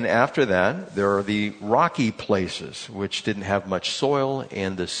 And after that, there are the rocky places, which didn't have much soil,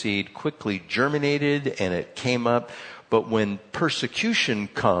 and the seed quickly germinated and it came up. But when persecution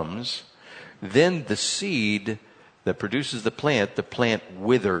comes, then the seed that produces the plant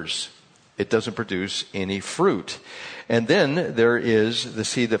withers. It doesn't produce any fruit. And then there is the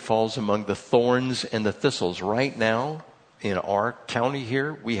seed that falls among the thorns and the thistles. Right now, in our county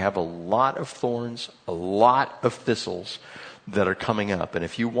here, we have a lot of thorns, a lot of thistles that are coming up. And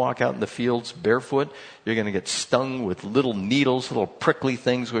if you walk out in the fields barefoot, you're going to get stung with little needles, little prickly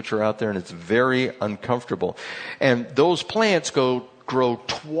things which are out there, and it's very uncomfortable. And those plants grow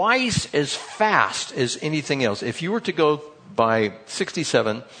twice as fast as anything else. If you were to go by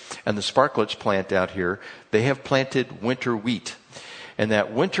 67 and the Sparklets plant out here, they have planted winter wheat. And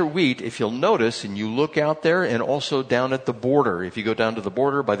that winter wheat, if you'll notice, and you look out there and also down at the border, if you go down to the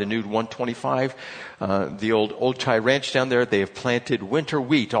border by the new 125, the old Thai ranch down there, they have planted winter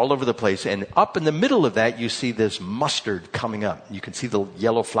wheat all over the place. And up in the middle of that, you see this mustard coming up. You can see the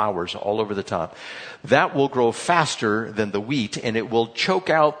yellow flowers all over the top. That will grow faster than the wheat, and it will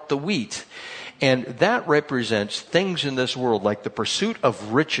choke out the wheat. And that represents things in this world like the pursuit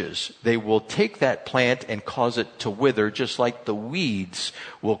of riches. They will take that plant and cause it to wither, just like the weeds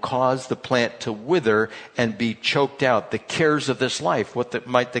will cause the plant to wither and be choked out. The cares of this life,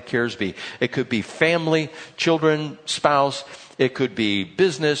 might the cares be? It could be family, children, spouse. It could be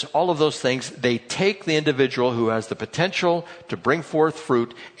business, all of those things. They take the individual who has the potential to bring forth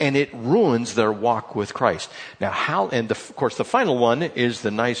fruit, and it ruins their walk with Christ. Now, of course, the final one is the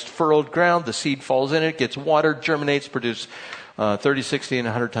nice furrowed ground. The seed falls in it, gets watered, germinates, produces 30, 60, and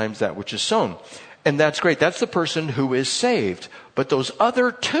 100 times that which is sown. And that's great. That's the person who is saved. But those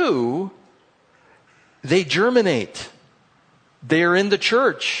other two, they germinate. They're in the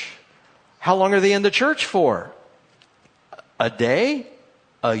church. How long are they in the church for? A day,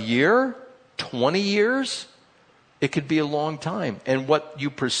 a year, 20 years? It could be a long time. And what you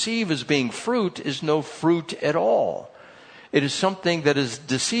perceive as being fruit is no fruit at all. It is something that is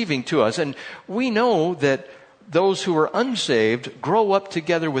deceiving to us. And we know that those who are unsaved grow up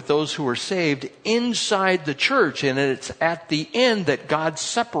together with those who are saved inside the church. And it's at the end that God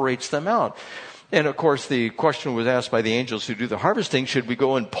separates them out. And of course, the question was asked by the angels who do the harvesting, should we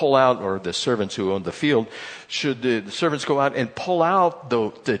go and pull out, or the servants who own the field, should the servants go out and pull out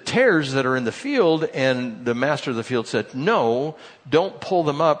the tares that are in the field? And the master of the field said, no, don't pull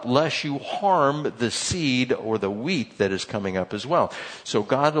them up lest you harm the seed or the wheat that is coming up as well. So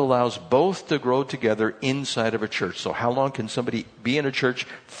God allows both to grow together inside of a church. So how long can somebody be in a church,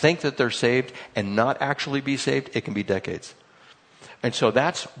 think that they're saved, and not actually be saved? It can be decades. And so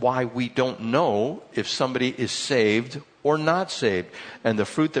that's why we don't know if somebody is saved or not saved. And the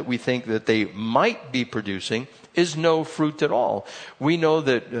fruit that we think that they might be producing is no fruit at all. We know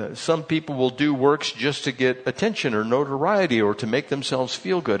that some people will do works just to get attention or notoriety or to make themselves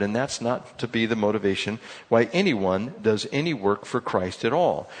feel good. And that's not to be the motivation why anyone does any work for Christ at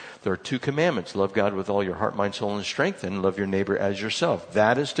all. There are 2 commandments. Love God with all your heart, mind, soul, and strength, and love your neighbor as yourself.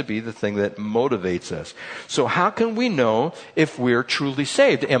 That is to be the thing that motivates us. So how can we know if we're truly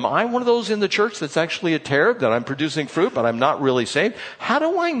saved? Am I one of those in the church that's actually a tare, that I'm producing fruit, but I'm not really saved? How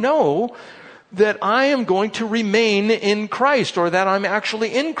do I know that I am going to remain in Christ, or that I'm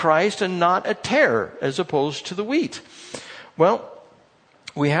actually in Christ and not a tare as opposed to the wheat? Well,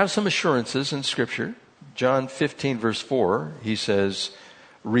 we have some assurances in Scripture. John 15, verse 4, he says,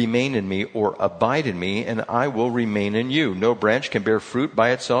 remain in me or abide in me, and I will remain in you. No branch can bear fruit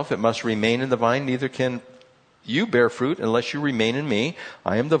by itself. It must remain in the vine. Neither can you bear fruit unless you remain in me.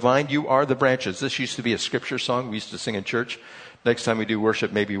 I am the vine, you are the branches. This used to be a scripture song we used to sing in church. Next time we do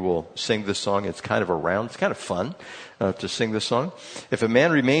worship, maybe we'll sing this song. It's kind of around. It's kind of fun to sing this song. If a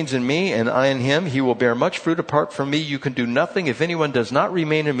man remains in me and I in him, he will bear much fruit. Apart from me, you can do nothing. If anyone does not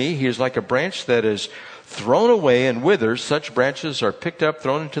remain in me, he is like a branch that is thrown away and withers. Such branches are picked up,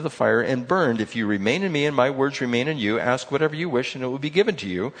 thrown into the fire, and burned. If you remain in me and my words remain in you, ask whatever you wish, and it will be given to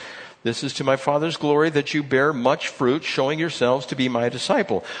you. This is to my Father's glory, that you bear much fruit, showing yourselves to be my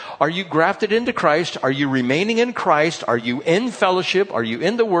disciple. Are you grafted into Christ? Are you remaining in Christ? Are you in fellowship? Are you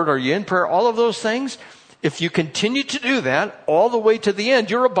in the Word? Are you in prayer? All of those things. If you continue to do that all the way to the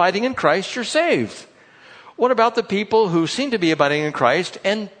end, you're abiding in Christ, you're saved. What about the people who seem to be abiding in Christ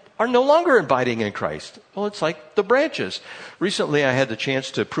and are no longer abiding in Christ? Well, it's like the branches. Recently, I had the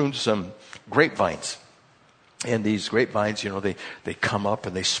chance to prune some grapevines. And these grapevines, they come up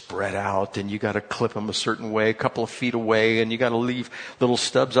and they spread out, and you got to clip them a certain way, a couple of feet away, and you got to leave little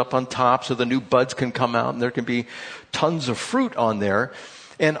stubs up on top so the new buds can come out, and there can be tons of fruit on there.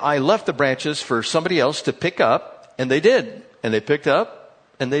 And I left the branches for somebody else to pick up, and they did. And they picked up,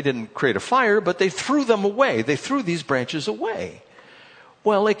 and they didn't create a fire, but they threw them away. They threw these branches away.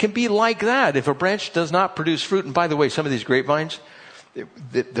 Well, it can be like that. If a branch does not produce fruit, and by the way, some of these grapevines,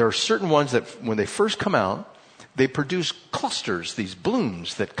 there are certain ones that when they first come out, they produce clusters, these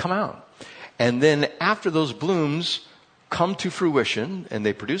blooms that come out. And then after those blooms come to fruition and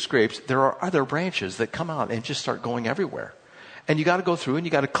they produce grapes, there are other branches that come out and just start going everywhere. And you got to go through and you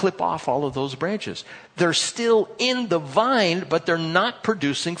got to clip off all of those branches. They're still in the vine, but they're not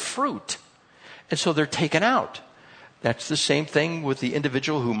producing fruit. And so they're taken out. That's the same thing with the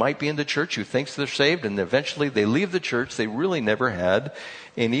individual who might be in the church, who thinks they're saved, and eventually they leave the church. They really never had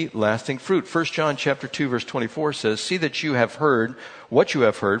any lasting fruit. 1 John chapter 2, verse 24 says, see that you have heard what you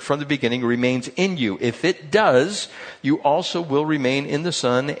have heard from the beginning remains in you. If it does, you also will remain in the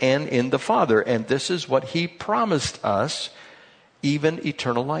Son and in the Father. And this is what he promised us, even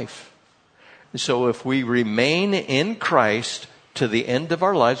eternal life. So if we remain in Christ to the end of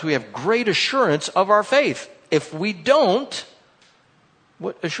our lives, we have great assurance of our faith. If we don't,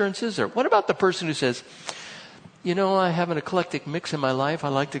 what assurance is there? What about the person who says, I have an eclectic mix in my life. I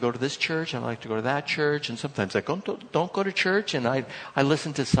like to go to this church. I like to go to that church. And sometimes I don't go to church. And I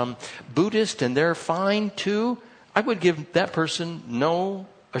listen to some Buddhist and they're fine too. I would give that person no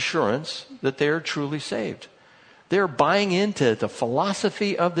assurance that they're truly saved. They're buying into the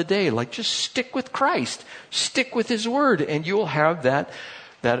philosophy of the day. Like, just stick with Christ. Stick with His Word. And you'll have that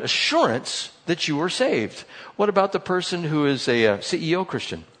assurance that you are saved. What about the person who is a CEO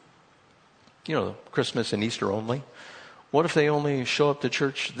Christian? Christmas and Easter only. What if they only show up to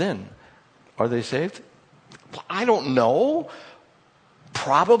church then? Are they saved? I don't know.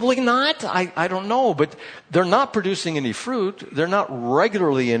 Probably not. I don't know. But they're not producing any fruit. They're not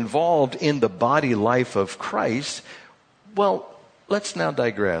regularly involved in the body life of Christ. Well, let's now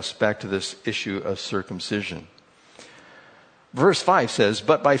digress back to this issue of circumcision. Verse 5 says,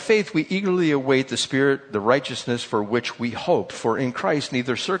 but by faith we eagerly await the Spirit, the righteousness for which we hope. For in Christ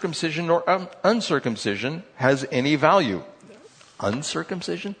neither circumcision nor uncircumcision has any value.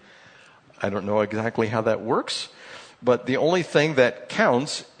 Uncircumcision? I don't know exactly how that works. But the only thing that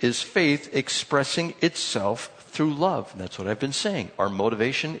counts is faith expressing itself through love. That's what I've been saying. Our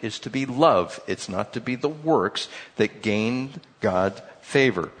motivation is to be love. It's not to be the works that gain God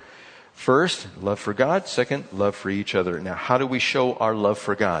favor. First, love for God. Second, love for each other. Now, how do we show our love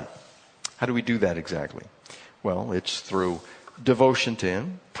for God? How do we do that exactly? Well, it's through devotion to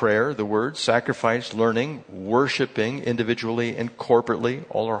Him, prayer, the Word, sacrifice, learning, worshiping individually and corporately,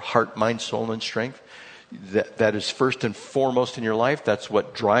 all our heart, mind, soul, and strength. That is first and foremost in your life. That's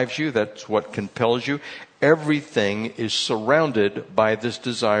what drives you. That's what compels you. Everything is surrounded by this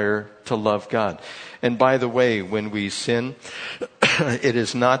desire to love God. And by the way, when we sin, it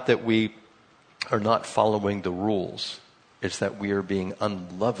is not that we are not following the rules. It's that we are being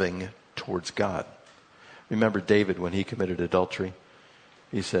unloving towards God. Remember David when he committed adultery?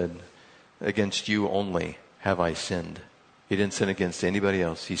 He said, against you only have I sinned. He didn't sin against anybody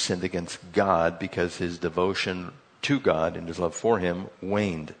else. He sinned against God because his devotion to God and his love for Him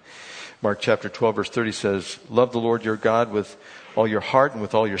waned. Mark chapter 12 verse 30 says, love the Lord your God with all your heart and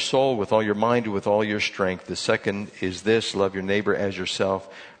with all your soul, with all your mind and with all your strength. The second is this, love your neighbor as yourself.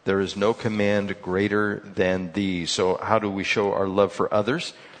 There is no command greater than these. So how do we show our love for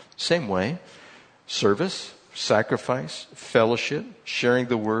others? Same way. Service, sacrifice, fellowship, sharing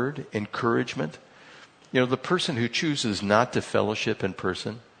the word, encouragement. The person who chooses not to fellowship in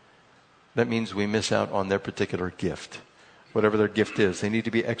person, that means we miss out on their particular gift. Whatever their gift is, they need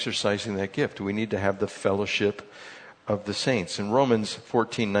to be exercising that gift. We need to have the fellowship of the saints. In Romans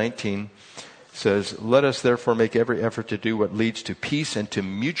 14:19 says, "Let us therefore make every effort to do what leads to peace and to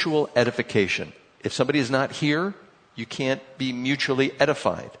mutual edification." If somebody is not here, you can't be mutually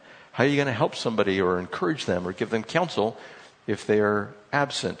edified. How are you going to help somebody or encourage them or give them counsel if they are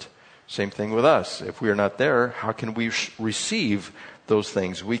absent? Same thing with us. If we are not there, how can we receive those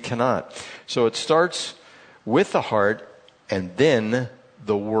things? We cannot. So it starts with the heart, and then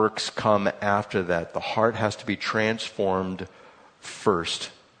the works come after that. The heart has to be transformed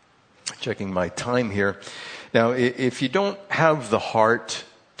first. Checking my time here. Now, if you don't have the heart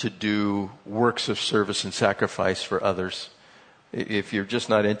to do works of service and sacrifice for others, if you're just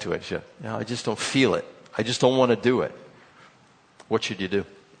not into it, I just don't feel it. I just don't want to do it. What should you do?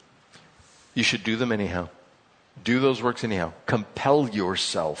 You should do them anyhow. Do those works anyhow. Compel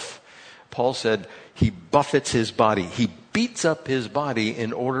yourself. Paul said he buffets his body. He beats up his body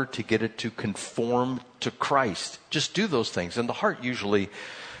in order to get it to conform to Christ. Just do those things. And the heart usually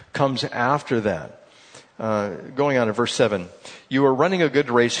comes after that. Going on in verse 7. You are running a good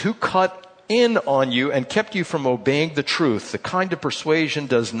race. Who cut in on you and kept you from obeying the truth? The kind of persuasion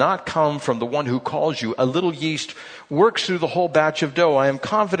does not come from the one who calls you. A little yeast works through the whole batch of dough. I am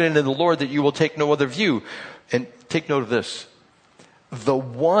confident in the Lord that you will take no other view. And take note of this. The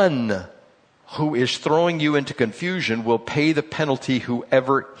one who is throwing you into confusion will pay the penalty,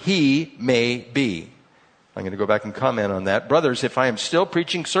 whoever he may be. I'm going to go back and comment on that. Brothers, if I am still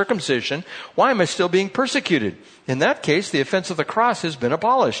preaching circumcision, why am I still being persecuted? In that case, the offense of the cross has been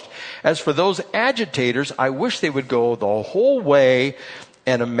abolished. As for those agitators, I wish they would go the whole way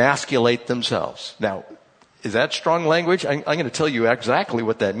and emasculate themselves. Now, is that strong language? I'm going to tell you exactly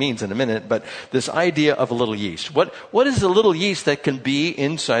what that means in a minute, but this idea of a little yeast. What is the little yeast that can be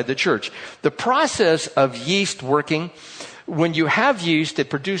inside the church? The process of yeast working, when you have yeast, it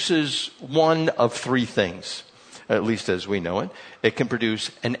produces one of three things, at least as we know it. It can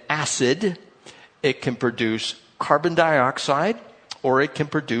produce an acid, it can produce carbon dioxide, or it can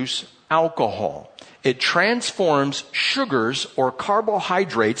produce alcohol. It transforms sugars or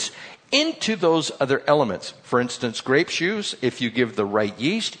carbohydrates into those other elements. For instance, grape juice, if you give the right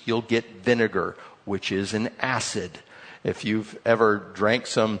yeast, you'll get vinegar, which is an acid. If you've ever drank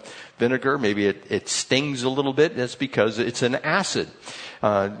some vinegar, maybe it stings a little bit. That's because it's an acid.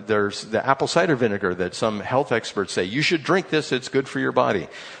 There's the apple cider vinegar that some health experts say, you should drink this, it's good for your body.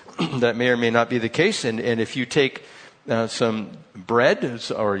 That may or may not be the case. And if you take some bread,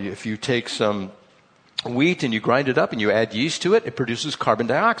 or if you take some wheat and you grind it up and you add yeast to it, it produces carbon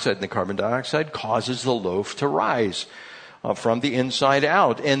dioxide. And the carbon dioxide causes the loaf to rise from the inside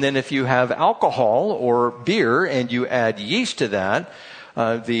out. And then if you have alcohol or beer and you add yeast to that,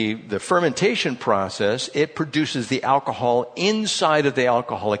 the fermentation process, it produces the alcohol inside of the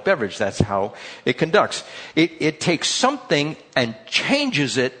alcoholic beverage. That's how it conducts. It takes something and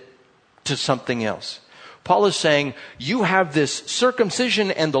changes it to something else. Paul is saying, you have this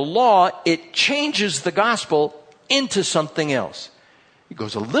circumcision and the law, it changes the gospel into something else. It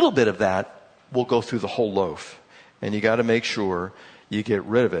goes a little bit of that will go through the whole loaf. And you got to make sure you get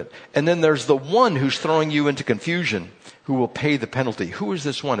rid of it. And then there's the one who's throwing you into confusion, who will pay the penalty. Who is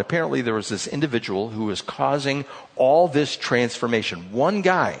this one? Apparently there was this individual who was causing all this transformation. One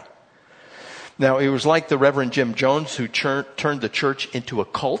guy. Now, it was like the Reverend Jim Jones who turned the church into a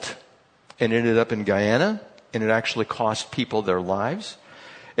cult and ended up in Guyana, and it actually cost people their lives.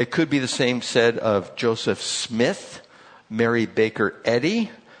 It could be the same said of Joseph Smith, Mary Baker Eddy,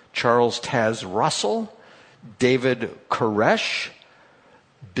 Charles Taz Russell, David Koresh,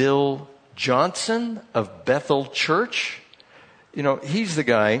 Bill Johnson of Bethel Church. He's the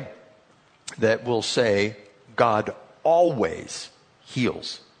guy that will say, God always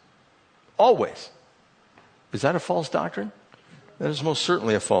heals. Always. Is that a false doctrine? That is most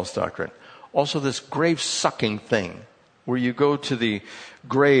certainly a false doctrine. Also, this grave-sucking thing, where you go to the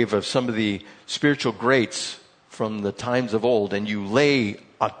grave of some of the spiritual greats from the times of old, and you lay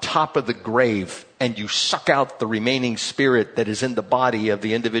on top of the grave, and you suck out the remaining spirit that is in the body of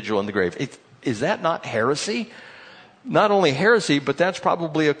the individual in the grave. Is that not heresy? Not only heresy, but that's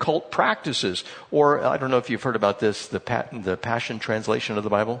probably occult practices. Or, I don't know if you've heard about this, the Passion Translation of the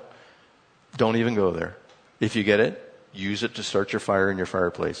Bible. Don't even go there. If you get it, use it to start your fire in your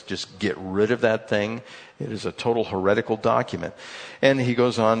fireplace. Just get rid of that thing. It is a total heretical document. And he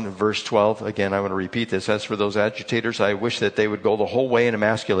goes on, verse 12. Again, I want to repeat this. As for those agitators, I wish that they would go the whole way and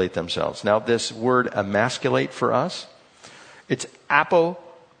emasculate themselves. Now, this word emasculate for us, it's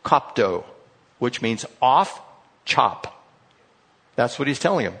apokopto, which means off, chop. That's what he's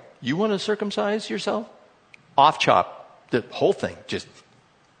telling him. You want to circumcise yourself? Off, chop. The whole thing. Just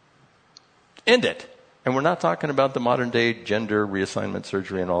end it. And we're not talking about the modern day gender reassignment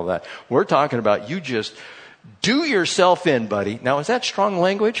surgery and all that. We're talking about you just do yourself in, buddy. Now, is that strong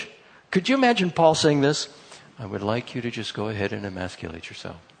language? Could you imagine Paul saying this? I would like you to just go ahead and emasculate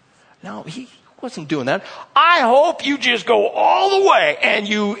yourself. No, he wasn't doing that. I hope you just go all the way and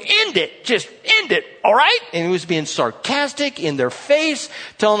you end it. Just end it. All right? And he was being sarcastic in their face,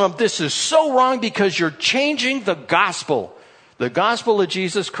 telling them this is so wrong because you're changing the gospel of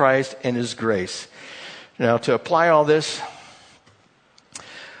Jesus Christ and his grace. Now, to apply all this,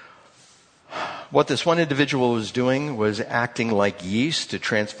 what this one individual was doing was acting like yeast to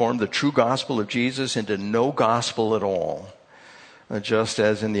transform the true gospel of Jesus into no gospel at all. Just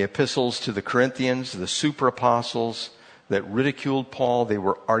as in the epistles to the Corinthians, the super apostles that ridiculed Paul, they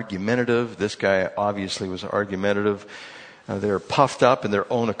were argumentative. This guy obviously was argumentative. They were puffed up in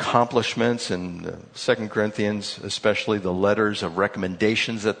their own accomplishments. In 2 Corinthians, especially the letters of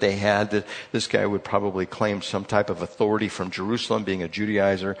recommendations that they had, this guy would probably claim some type of authority from Jerusalem, being a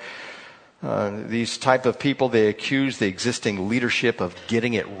Judaizer. These type of people, they accuse the existing leadership of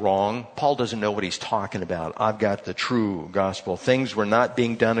getting it wrong. Paul doesn't know what he's talking about. I've got the true gospel. Things were not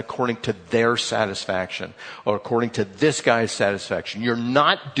being done according to their satisfaction or according to this guy's satisfaction. You're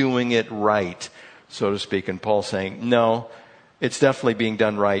not doing it right, so to speak. And Paul's saying, no, it's definitely being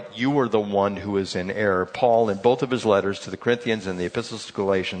done right. You are the one who is in error. Paul, in both of his letters to the Corinthians and the epistles to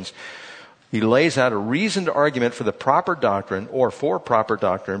Galatians, he lays out a reasoned argument for the proper doctrine or for proper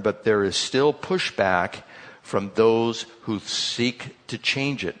doctrine, but there is still pushback from those who seek to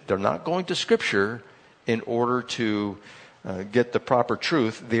change it. They're not going to Scripture in order to get the proper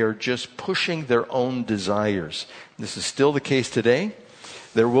truth. They are just pushing their own desires. This is still the case today.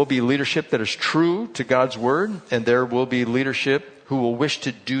 There will be leadership that is true to God's Word, and there will be leadership who will wish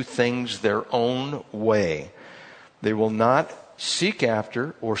to do things their own way. They will not seek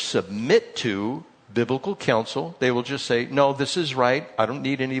after or submit to biblical counsel. They will just say, no, this is right. I don't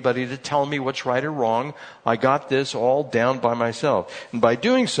need anybody to tell me what's right or wrong. I got this all down by myself. And by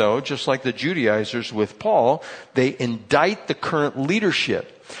doing so, just like the Judaizers with Paul, they indict the current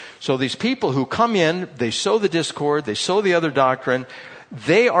leadership. So these people who come in, they sow the discord, they sow the other doctrine,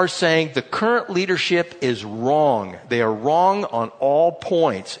 they are saying the current leadership is wrong. They are wrong on all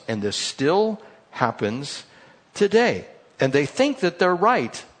points. And this still happens today. And they think that they're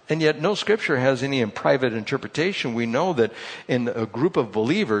right. And yet no Scripture has any private interpretation. We know that in a group of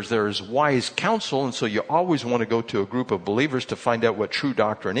believers there is wise counsel. And so you always want to go to a group of believers to find out what true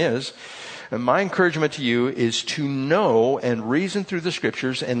doctrine is. And my encouragement to you is to know and reason through the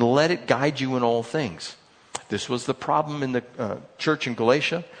Scriptures and let it guide you in all things. This was the problem in the church in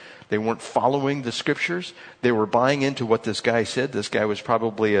Galatia. They weren't following the Scriptures. They were buying into what this guy said. This guy was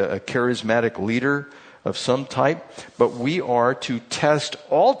probably a charismatic leader of some type. But we are to test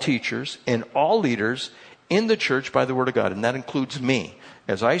all teachers and all leaders in the church by the Word of God. And that includes me.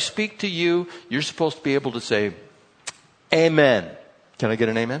 As I speak to you, you're supposed to be able to say, amen. Can I get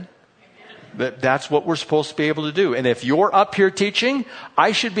an amen? That's what we're supposed to be able to do. And if you're up here teaching,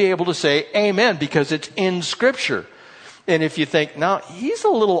 I should be able to say amen because it's in Scripture. And if you think, now, he's a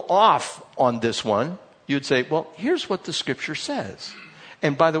little off on this one, you'd say, well, here's what the Scripture says.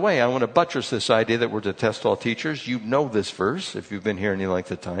 And by the way, I want to buttress this idea that we're to test all teachers. You know this verse if you've been here any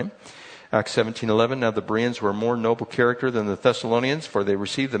length of time. Acts 17:11, now the Bereans were more noble character than the Thessalonians, for they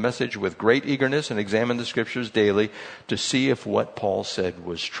received the message with great eagerness and examined the Scriptures daily to see if what Paul said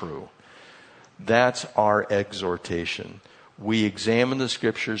was true. That's our exhortation. We examine the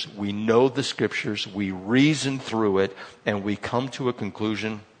Scriptures, we know the Scriptures, we reason through it, and we come to a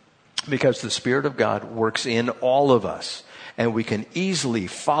conclusion because the Spirit of God works in all of us. And we can easily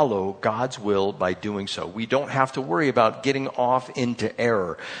follow God's will by doing so. We don't have to worry about getting off into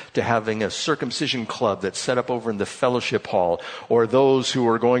error, to having a circumcision club that's set up over in the fellowship hall, or those who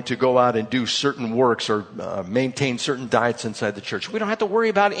are going to go out and do certain works or maintain certain diets inside the church. We don't have to worry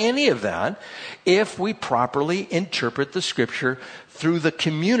about any of that if we properly interpret the Scripture through the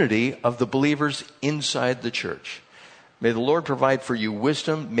community of the believers inside the church. May the Lord provide for you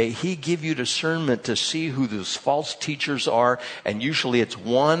wisdom. May He give you discernment to see who those false teachers are. And usually it's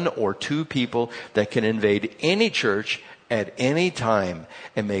one or two people that can invade any church at any time.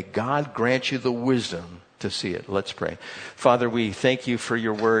 And may God grant you the wisdom to see it. Let's pray. Father, we thank you for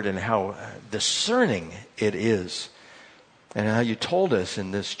your word and how discerning it is. And how you told us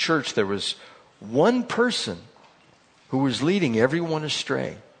in this church there was one person who was leading everyone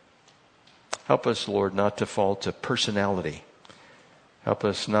astray. Help us, Lord, not to fall to personality. Help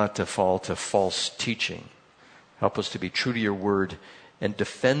us not to fall to false teaching. Help us to be true to your word and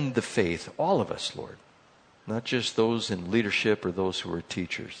defend the faith, all of us, Lord. Not just those in leadership or those who are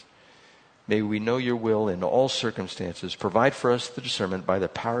teachers. May we know your will in all circumstances. Provide for us the discernment by the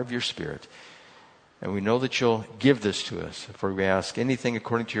power of your Spirit. And we know that you'll give this to us. If we ask anything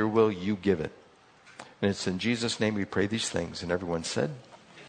according to your will, you give it. And it's in Jesus' name we pray these things. And everyone said...